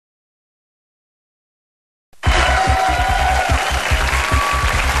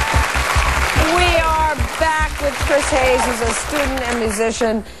Chris Hayes, who's a student and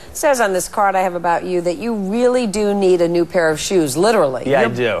musician, says on this card I have about you that you really do need a new pair of shoes, literally. Yeah, I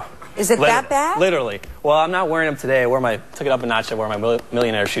do. Is it that bad? Literally. Well, I'm not wearing them today. Took it up a notch. I wore my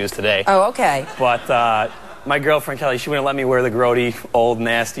millionaire shoes today. Oh, okay. But my girlfriend Kelly, she wouldn't let me wear the grody, old,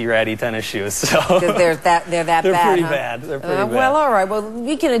 nasty, ratty tennis shoes. So they're that they're bad. Pretty huh? bad. They're pretty bad. Well, all right. Well,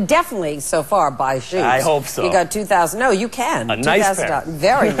 we can definitely so far buy shoes. I hope so. You got 2,000. No, you can. A nice pair.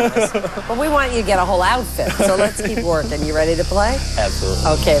 Very nice. But we want you to get a whole outfit. So let's keep working. You ready to play? Absolutely.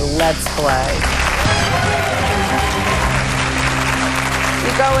 Okay, let's play.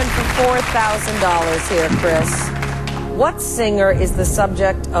 You're going for $4,000 here, Chris. What singer is the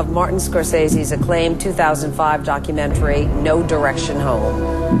subject of Martin Scorsese's acclaimed 2005 documentary, No Direction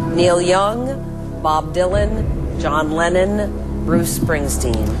Home? Neil Young, Bob Dylan, John Lennon, Bruce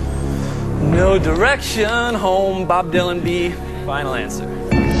Springsteen. No Direction Home, Bob Dylan B. Final answer.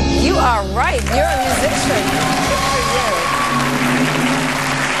 You are right. You're a musician. Good for you.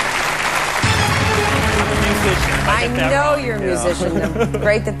 I'm a musician. I know you're a musician.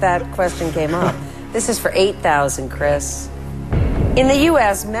 Great that question came up. This is for $8,000, Chris. In the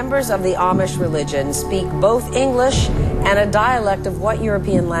U.S., members of the Amish religion speak both English and a dialect of what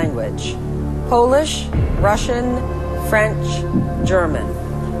European language? Polish, Russian, French, German.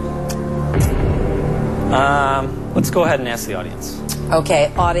 Let's go ahead and ask the audience.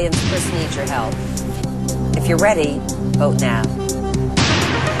 Okay, audience, Chris needs your help. If you're ready, vote now.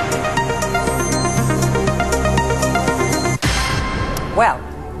 Well,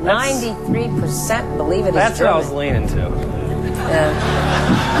 93% believe it is That's German. what I was leaning to.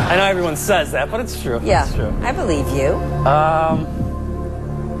 Yeah. I know everyone says that, but it's true. Yeah, it's true. I believe you.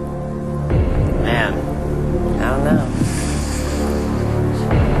 Man. I don't know.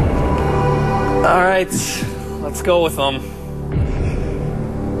 All right, let's go with them.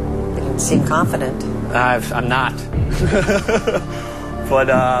 You don't seem confident. I'm not. But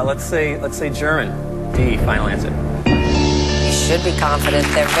let's say German. D. Final answer. You should be confident.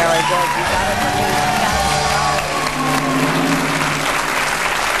 They're very good. You got it.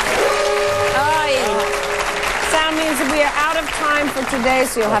 Sound means that we are out of time for today,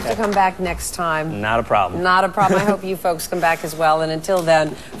 so you'll have to come back next time. Not a problem. Not a problem. I hope you folks come back as well. And until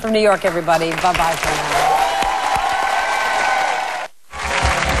then, from New York, everybody, bye-bye for now.